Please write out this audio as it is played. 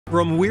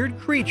From weird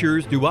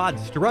creatures to odd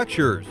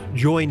structures,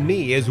 join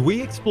me as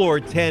we explore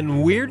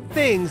 10 weird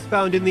things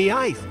found in the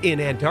ice in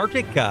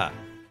Antarctica.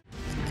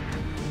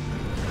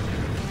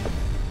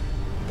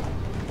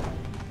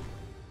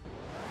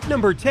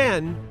 Number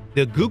 10.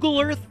 The Google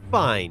Earth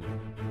Find.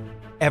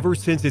 Ever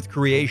since its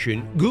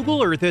creation,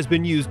 Google Earth has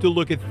been used to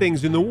look at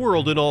things in the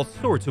world in all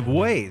sorts of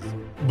ways.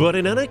 But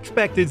an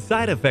unexpected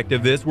side effect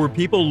of this were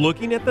people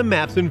looking at the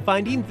maps and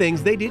finding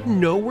things they didn't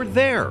know were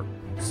there.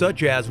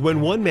 Such as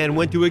when one man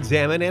went to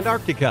examine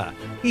Antarctica.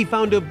 He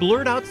found a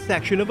blurred out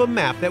section of a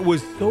map that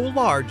was so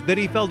large that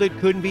he felt it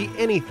couldn't be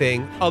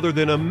anything other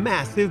than a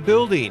massive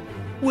building.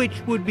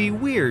 Which would be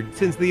weird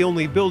since the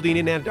only building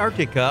in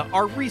Antarctica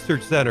are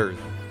research centers.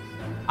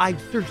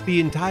 I've searched the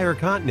entire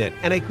continent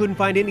and I couldn't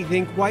find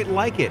anything quite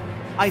like it.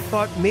 I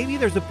thought maybe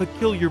there's a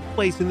peculiar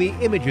place in the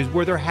images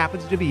where there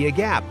happens to be a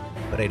gap,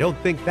 but I don't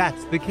think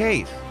that's the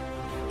case.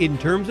 In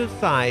terms of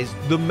size,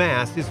 the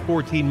mass is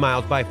 14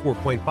 miles by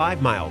 4.5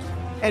 miles.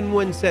 And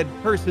when said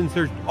person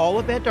searched all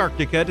of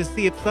Antarctica to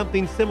see if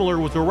something similar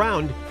was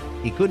around,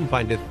 he couldn't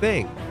find a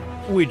thing,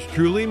 which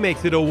truly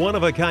makes it a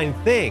one-of-a-kind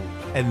thing,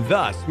 and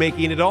thus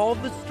making it all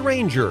the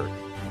stranger.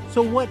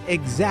 So what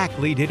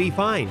exactly did he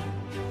find?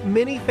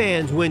 Many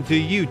fans went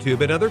to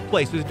YouTube and other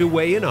places to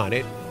weigh in on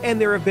it, and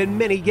there have been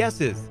many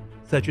guesses,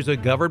 such as a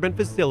government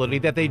facility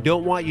that they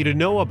don't want you to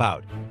know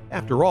about.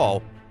 After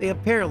all, they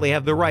apparently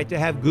have the right to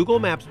have Google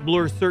Maps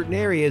blur certain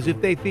areas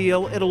if they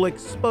feel it'll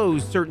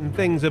expose certain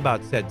things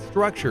about said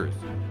structures.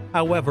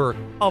 However,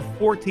 a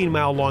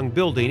 14-mile-long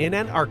building in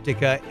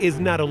Antarctica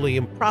is not only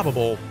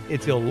improbable,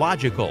 it's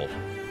illogical.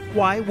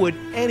 Why would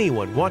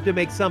anyone want to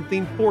make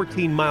something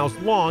 14 miles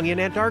long in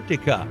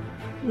Antarctica?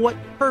 What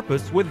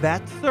purpose would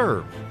that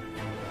serve?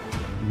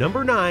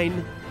 Number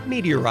 9.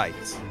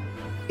 Meteorites.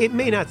 It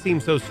may not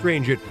seem so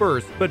strange at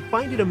first, but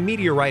finding a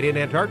meteorite in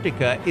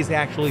Antarctica is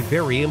actually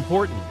very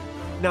important.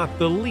 Not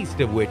the least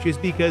of which is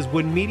because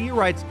when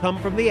meteorites come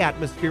from the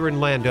atmosphere and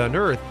land on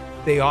Earth,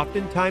 they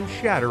oftentimes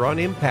shatter on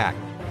impact,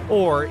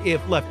 or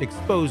if left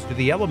exposed to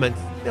the elements,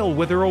 they'll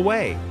wither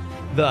away,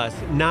 thus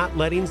not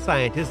letting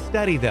scientists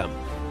study them.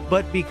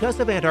 But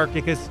because of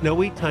Antarctica's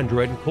snowy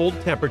tundra and cold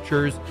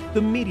temperatures,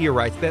 the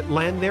meteorites that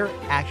land there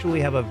actually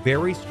have a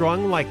very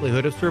strong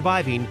likelihood of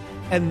surviving,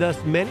 and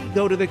thus many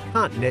go to the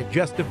continent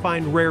just to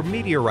find rare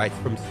meteorites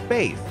from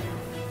space.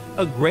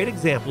 A great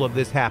example of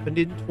this happened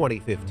in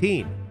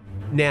 2015.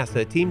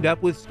 NASA teamed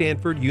up with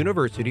Stanford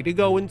University to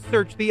go and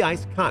search the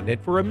ice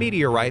continent for a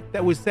meteorite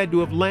that was said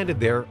to have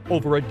landed there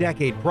over a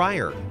decade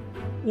prior.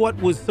 What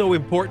was so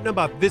important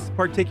about this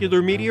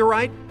particular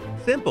meteorite?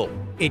 Simple.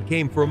 It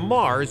came from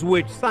Mars,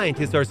 which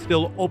scientists are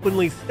still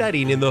openly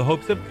studying in the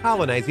hopes of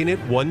colonizing it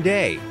one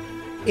day.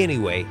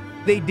 Anyway,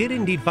 they did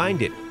indeed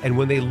find it, and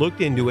when they looked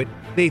into it,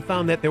 they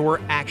found that there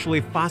were actually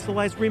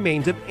fossilized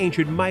remains of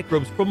ancient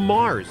microbes from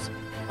Mars,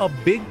 a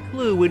big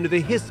clue into the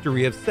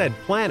history of said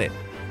planet.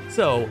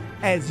 So,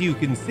 as you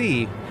can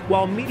see,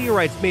 while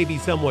meteorites may be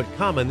somewhat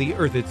common on the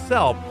Earth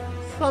itself,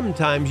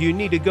 sometimes you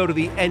need to go to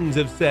the ends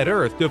of said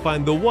Earth to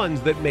find the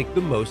ones that make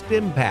the most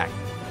impact,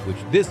 which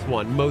this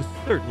one most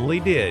certainly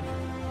did.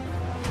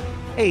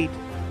 8.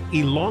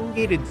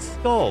 Elongated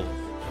skulls.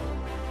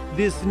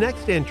 This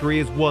next entry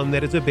is one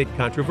that is a bit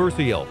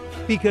controversial,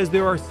 because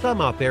there are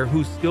some out there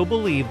who still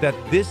believe that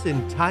this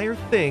entire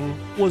thing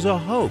was a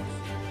hoax.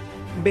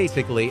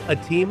 Basically, a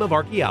team of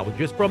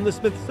archaeologists from the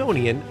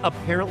Smithsonian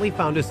apparently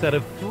found a set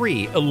of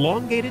 3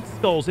 elongated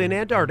skulls in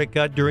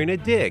Antarctica during a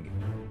dig.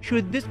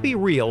 Should this be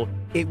real,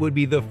 it would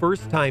be the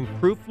first time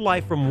proof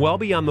life from well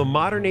beyond the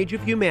modern age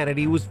of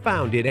humanity was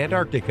found in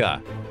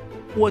Antarctica.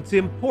 What's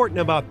important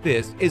about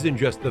this isn't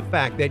just the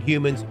fact that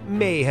humans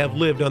may have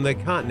lived on the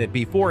continent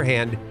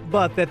beforehand,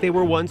 but that they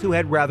were ones who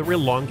had rather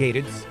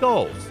elongated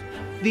skulls.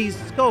 These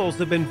skulls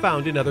have been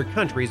found in other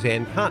countries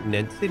and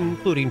continents,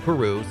 including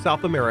Peru,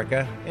 South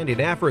America, and in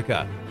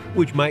Africa,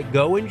 which might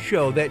go and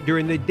show that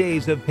during the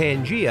days of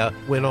Pangaea,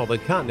 when all the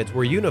continents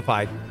were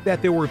unified,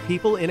 that there were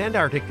people in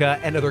Antarctica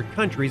and other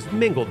countries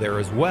mingled there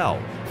as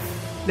well.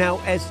 Now,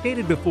 as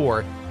stated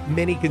before,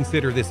 many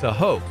consider this a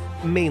hoax,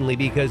 mainly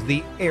because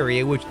the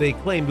area which they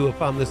claim to have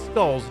found the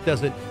skulls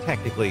doesn't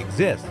technically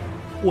exist.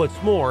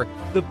 What's more,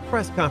 the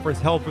press conference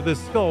held for the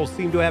skulls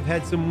seemed to have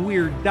had some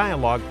weird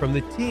dialogue from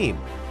the team.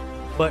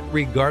 But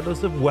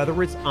regardless of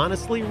whether it's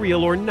honestly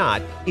real or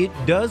not, it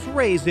does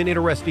raise an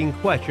interesting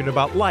question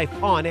about life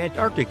on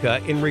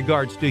Antarctica in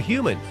regards to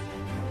humans.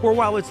 For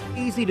while it's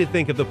easy to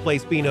think of the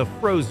place being a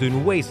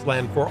frozen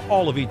wasteland for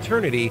all of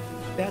eternity,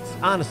 that's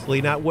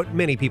honestly not what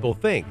many people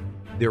think.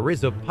 There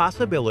is a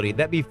possibility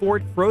that before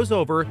it froze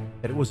over,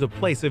 that it was a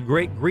place of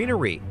great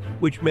greenery,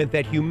 which meant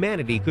that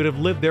humanity could have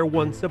lived there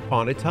once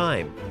upon a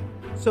time.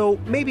 So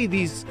maybe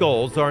these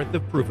skulls aren't the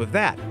proof of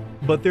that,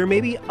 but there may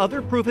be other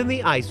proof in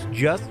the ice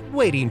just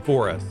waiting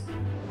for us.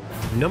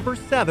 Number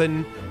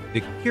 7.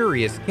 The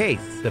curious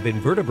case of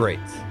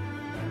invertebrates.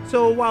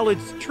 So while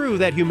it's true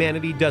that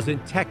humanity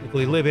doesn't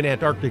technically live in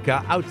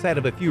Antarctica outside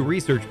of a few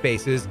research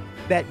bases,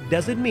 that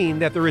doesn't mean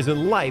that there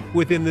isn't life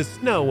within the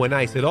snow and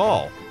ice at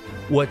all.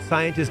 What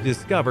scientists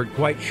discovered,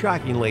 quite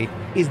shockingly,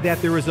 is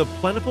that there is a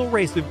plentiful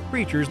race of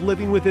creatures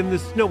living within the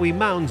snowy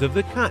mounds of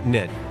the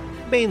continent,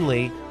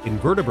 mainly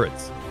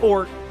invertebrates,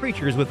 or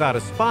creatures without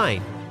a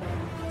spine.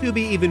 To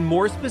be even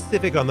more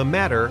specific on the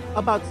matter,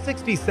 about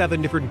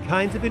 67 different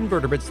kinds of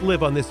invertebrates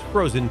live on this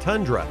frozen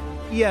tundra.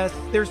 Yes,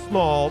 they're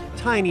small,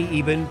 tiny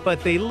even,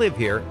 but they live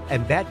here,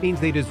 and that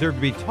means they deserve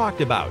to be talked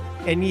about.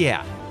 And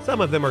yeah,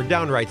 some of them are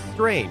downright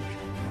strange.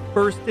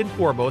 First and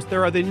foremost,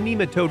 there are the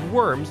nematode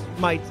worms,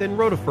 mites, and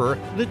rotifer,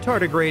 the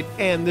tardigrade,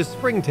 and the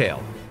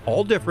springtail.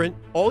 All different,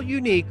 all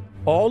unique,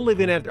 all live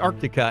in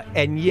Antarctica,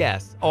 and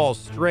yes, all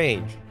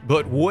strange.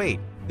 But wait,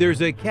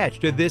 there's a catch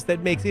to this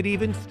that makes it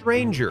even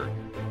stranger.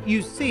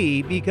 You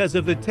see, because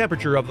of the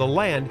temperature of the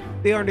land,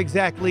 they aren't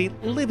exactly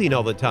living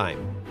all the time.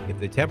 If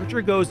the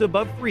temperature goes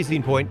above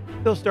freezing point,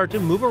 they'll start to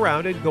move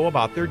around and go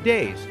about their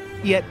days.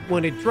 Yet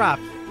when it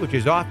drops, which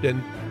is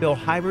often, they'll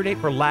hibernate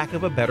for lack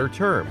of a better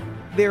term.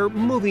 Their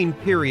moving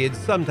periods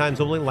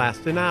sometimes only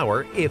last an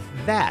hour, if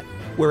that,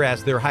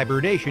 whereas their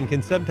hibernation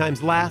can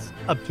sometimes last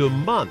up to a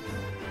month.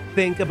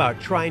 Think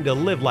about trying to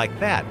live like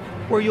that,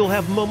 where you'll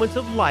have moments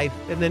of life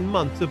and then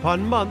months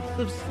upon months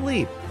of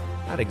sleep.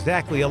 Not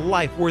exactly a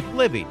life worth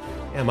living,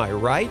 am I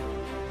right?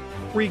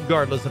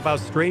 Regardless of how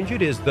strange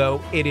it is, though,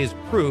 it is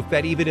proof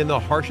that even in the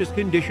harshest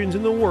conditions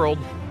in the world,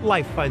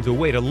 life finds a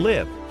way to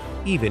live,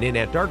 even in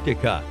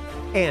Antarctica.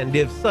 And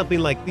if something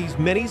like these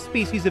many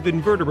species of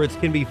invertebrates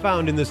can be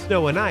found in the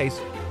snow and ice,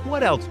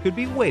 what else could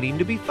be waiting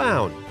to be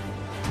found?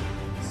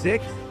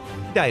 6.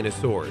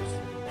 Dinosaurs.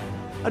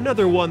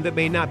 Another one that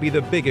may not be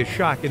the biggest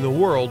shock in the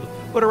world,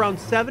 but around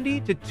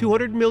 70 to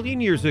 200 million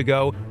years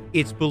ago,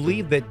 it's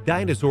believed that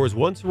dinosaurs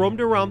once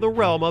roamed around the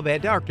realm of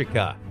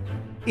Antarctica.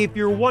 If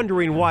you're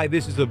wondering why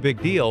this is a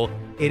big deal,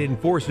 it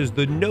enforces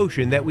the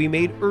notion that we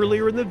made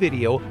earlier in the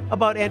video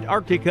about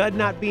Antarctica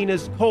not being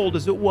as cold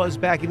as it was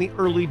back in the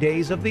early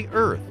days of the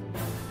Earth.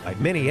 By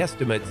many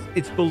estimates,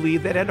 it's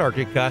believed that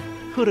Antarctica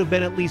could have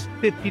been at least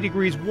 50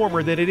 degrees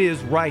warmer than it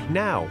is right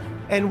now.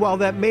 And while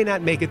that may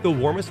not make it the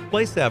warmest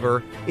place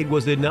ever, it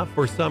was enough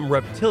for some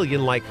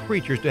reptilian-like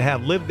creatures to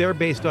have lived there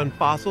based on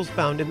fossils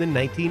found in the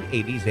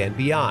 1980s and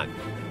beyond.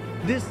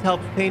 This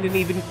helps paint an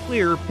even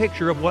clearer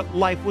picture of what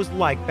life was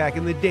like back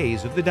in the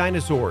days of the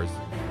dinosaurs,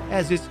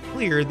 as it's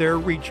clear their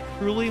reach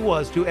truly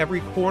was to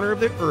every corner of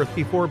the Earth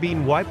before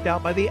being wiped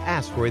out by the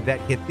asteroid that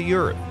hit the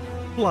Earth.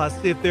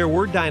 Plus, if there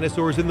were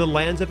dinosaurs in the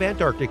lands of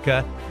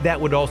Antarctica, that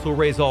would also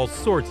raise all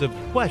sorts of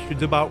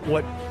questions about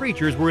what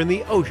creatures were in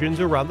the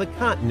oceans around the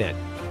continent.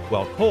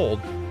 While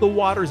cold, the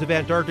waters of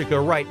Antarctica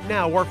right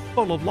now are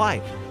full of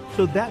life,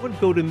 so that would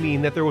go to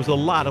mean that there was a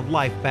lot of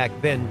life back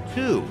then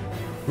too.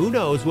 Who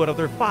knows what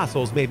other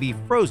fossils may be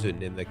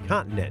frozen in the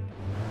continent?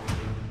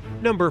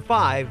 Number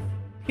 5.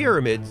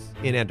 Pyramids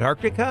in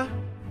Antarctica?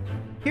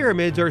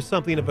 Pyramids are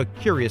something of a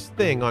curious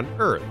thing on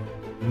Earth,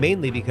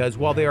 mainly because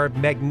while they are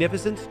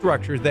magnificent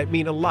structures that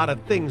mean a lot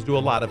of things to a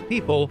lot of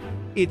people,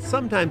 it's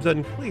sometimes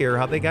unclear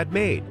how they got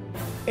made,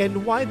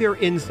 and why they're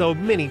in so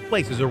many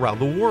places around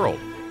the world.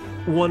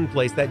 One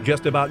place that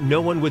just about no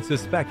one would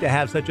suspect to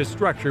have such a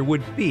structure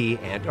would be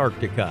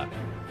Antarctica.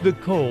 The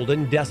cold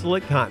and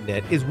desolate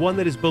continent is one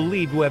that is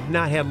believed to have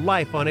not had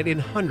life on it in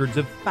hundreds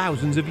of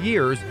thousands of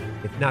years,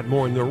 if not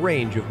more in the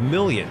range of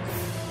millions.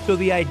 So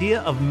the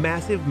idea of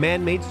massive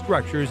man-made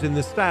structures in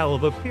the style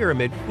of a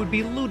pyramid would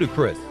be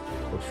ludicrous,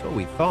 or so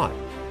we thought.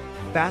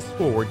 Fast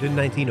forward to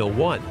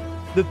 1901.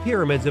 The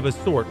pyramids of a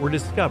sort were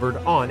discovered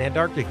on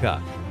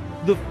Antarctica.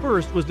 The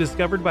first was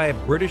discovered by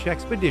a British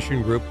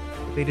expedition group,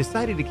 but they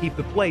decided to keep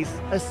the place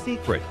a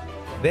secret.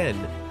 Then,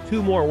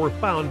 2 more were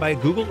found by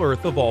Google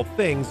Earth of all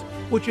things,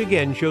 which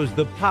again shows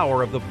the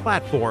power of the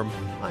platform.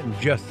 I'm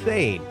just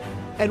saying.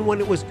 And when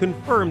it was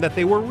confirmed that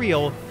they were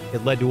real,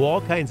 it led to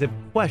all kinds of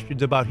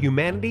questions about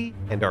humanity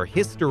and our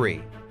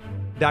history.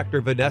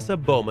 Dr. Vanessa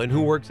Bowman,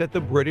 who works at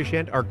the British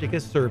Antarctica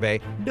Survey,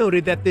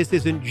 noted that this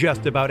isn't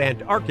just about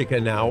Antarctica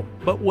now,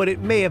 but what it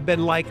may have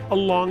been like a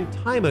long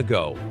time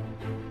ago.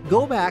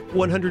 Go back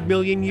 100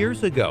 million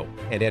years ago,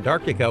 and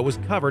Antarctica was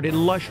covered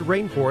in lush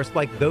rainforests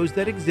like those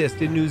that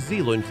exist in New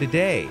Zealand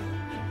today.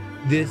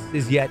 This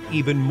is yet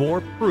even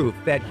more proof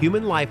that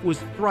human life was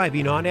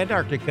thriving on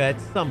Antarctica at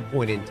some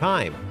point in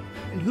time.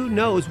 And who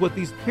knows what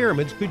these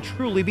pyramids could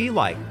truly be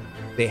like?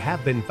 They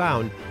have been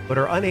found, but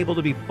are unable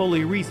to be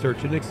fully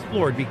researched and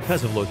explored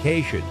because of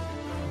location.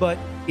 But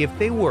if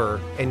they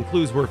were, and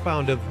clues were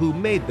found of who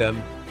made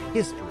them,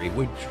 history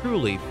would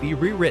truly be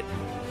rewritten.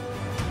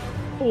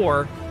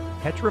 4.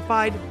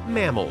 Petrified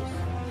mammals.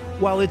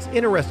 While it's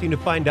interesting to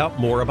find out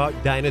more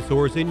about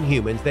dinosaurs and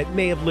humans that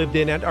may have lived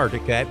in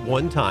Antarctica at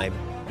one time,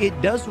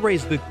 it does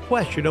raise the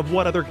question of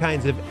what other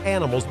kinds of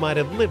animals might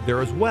have lived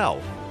there as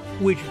well.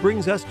 Which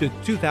brings us to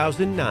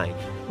 2009,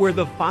 where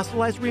the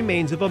fossilized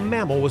remains of a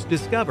mammal was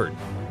discovered.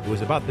 It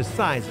was about the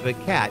size of a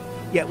cat,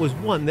 yet was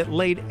one that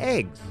laid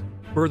eggs.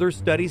 Further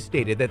studies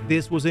stated that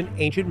this was an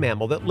ancient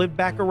mammal that lived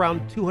back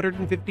around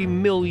 250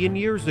 million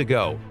years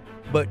ago.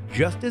 But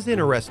just as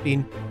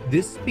interesting,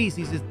 this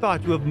species is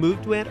thought to have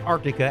moved to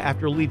Antarctica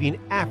after leaving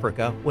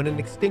Africa when an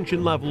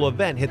extinction-level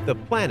event hit the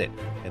planet,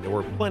 and there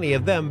were plenty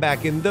of them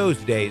back in those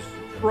days,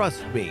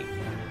 trust me.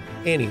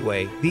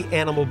 Anyway, the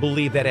animal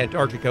believed that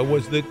Antarctica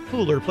was the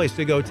cooler place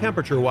to go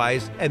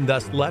temperature-wise and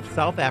thus left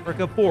South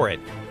Africa for it.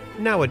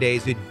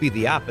 Nowadays, it'd be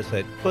the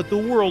opposite, but the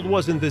world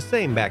wasn't the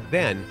same back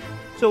then.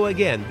 So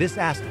again, this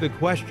asks the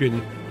question,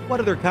 what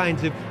other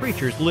kinds of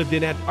creatures lived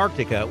in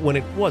Antarctica when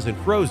it wasn't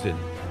frozen?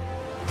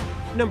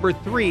 Number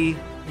 3.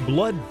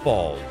 Blood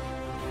falls.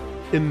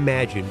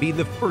 Imagine being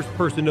the first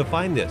person to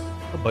find this,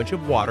 a bunch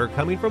of water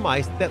coming from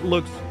ice that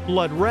looks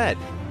blood red.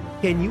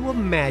 Can you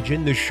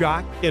imagine the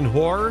shock and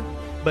horror?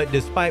 But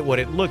despite what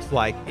it looks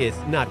like, it's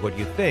not what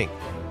you think.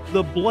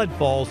 The Blood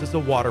Falls is a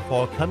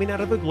waterfall coming out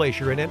of a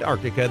glacier in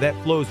Antarctica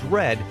that flows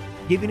red,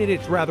 giving it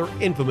its rather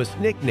infamous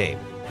nickname.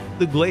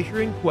 The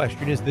glacier in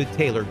question is the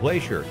Taylor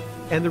Glacier,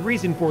 and the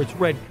reason for its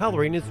red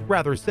coloring is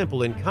rather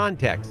simple in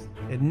context.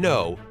 And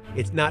no,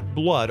 it's not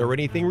blood or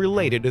anything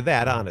related to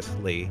that,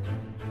 honestly.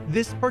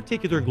 This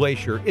particular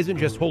glacier isn't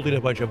just holding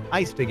a bunch of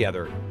ice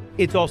together,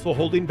 it's also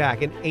holding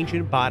back an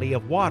ancient body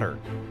of water,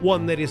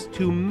 one that is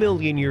 2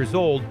 million years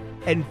old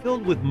and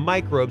filled with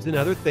microbes and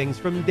other things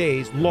from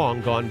days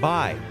long gone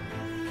by.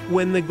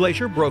 When the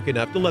glacier broke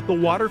enough to let the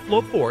water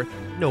flow forth,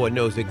 no one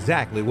knows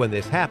exactly when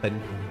this happened,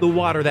 the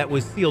water that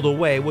was sealed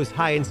away was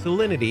high in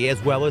salinity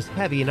as well as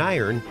heavy in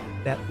iron.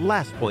 That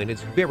last point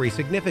is very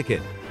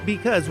significant,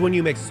 because when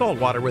you mix salt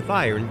water with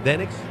iron,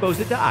 then expose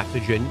it to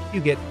oxygen,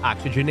 you get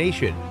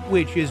oxygenation,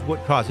 which is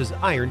what causes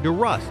iron to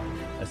rust.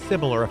 A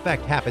similar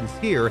effect happens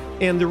here,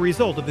 and the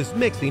result of this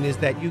mixing is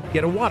that you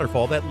get a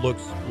waterfall that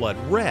looks blood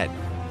red.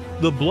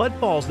 The Blood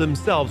Falls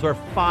themselves are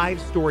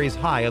 5 stories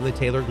high on the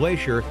Taylor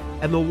Glacier,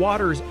 and the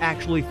waters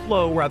actually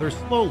flow rather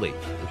slowly,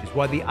 which is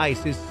why the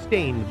ice is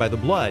stained by the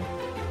blood.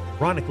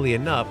 Ironically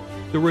enough,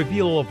 the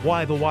reveal of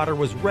why the water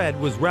was red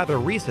was rather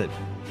recent.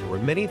 There were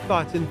many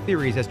thoughts and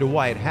theories as to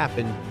why it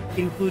happened,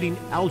 including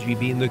algae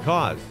being the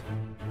cause.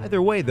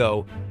 Either way,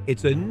 though,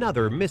 it's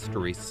another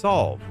mystery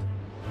solved.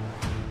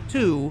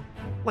 2.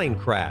 Plane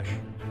crash.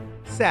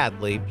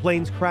 Sadly,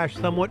 planes crash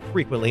somewhat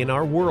frequently in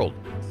our world,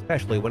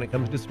 especially when it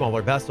comes to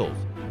smaller vessels.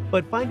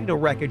 But finding a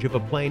wreckage of a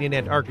plane in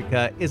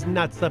Antarctica is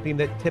not something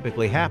that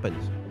typically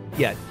happens.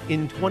 Yet,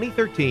 in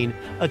 2013,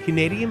 a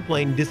Canadian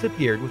plane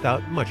disappeared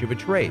without much of a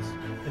trace,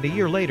 and a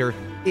year later,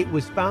 it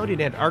was found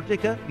in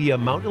Antarctica via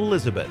Mount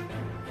Elizabeth.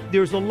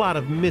 There's a lot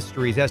of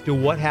mysteries as to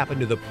what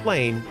happened to the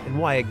plane and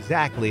why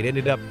exactly it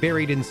ended up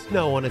buried in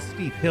snow on a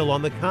steep hill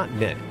on the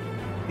continent.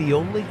 The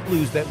only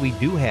clues that we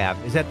do have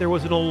is that there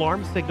was an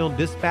alarm signal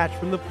dispatched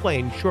from the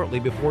plane shortly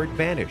before it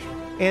vanished,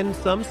 and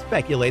some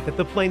speculate that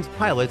the plane's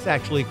pilots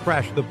actually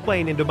crashed the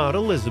plane into Mount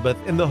Elizabeth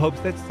in the hopes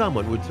that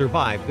someone would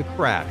survive the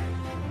crash.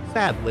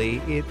 Sadly,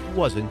 it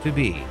wasn't to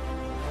be.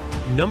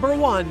 Number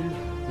 1.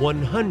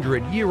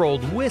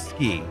 100-year-old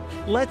whiskey.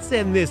 Let's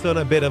end this on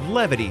a bit of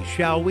levity,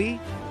 shall we?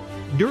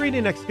 During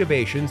an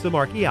excavation, some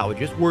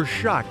archaeologists were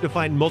shocked to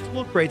find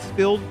multiple crates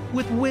filled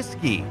with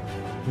whiskey.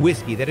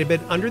 Whiskey that had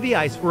been under the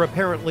ice for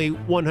apparently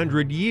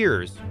 100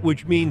 years,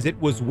 which means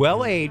it was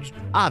well aged,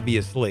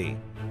 obviously.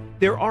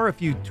 There are a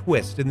few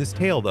twists in this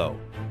tale, though.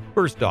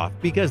 First off,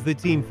 because the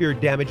team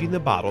feared damaging the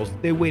bottles,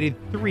 they waited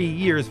 3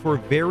 years for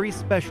very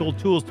special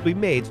tools to be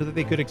made so that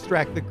they could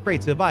extract the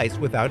crates of ice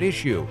without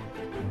issue.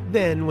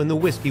 Then, when the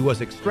whiskey was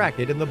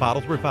extracted and the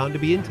bottles were found to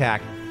be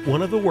intact,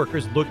 one of the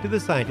workers looked to the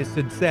scientists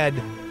and said,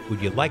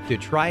 "Would you like to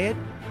try it?"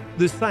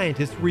 The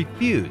scientists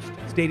refused,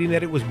 stating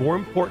that it was more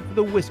important for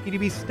the whiskey to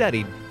be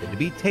studied than to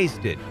be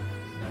tasted.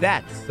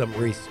 That's some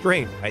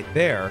restraint right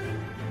there.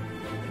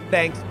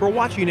 Thanks for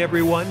watching,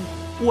 everyone.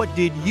 What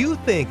did you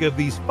think of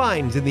these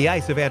finds in the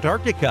ice of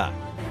Antarctica?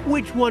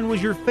 Which one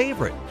was your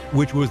favorite?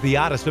 Which was the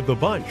oddest of the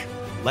bunch?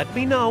 Let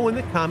me know in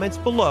the comments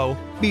below.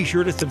 Be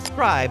sure to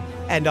subscribe,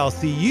 and I'll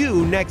see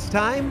you next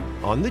time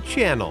on the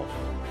channel.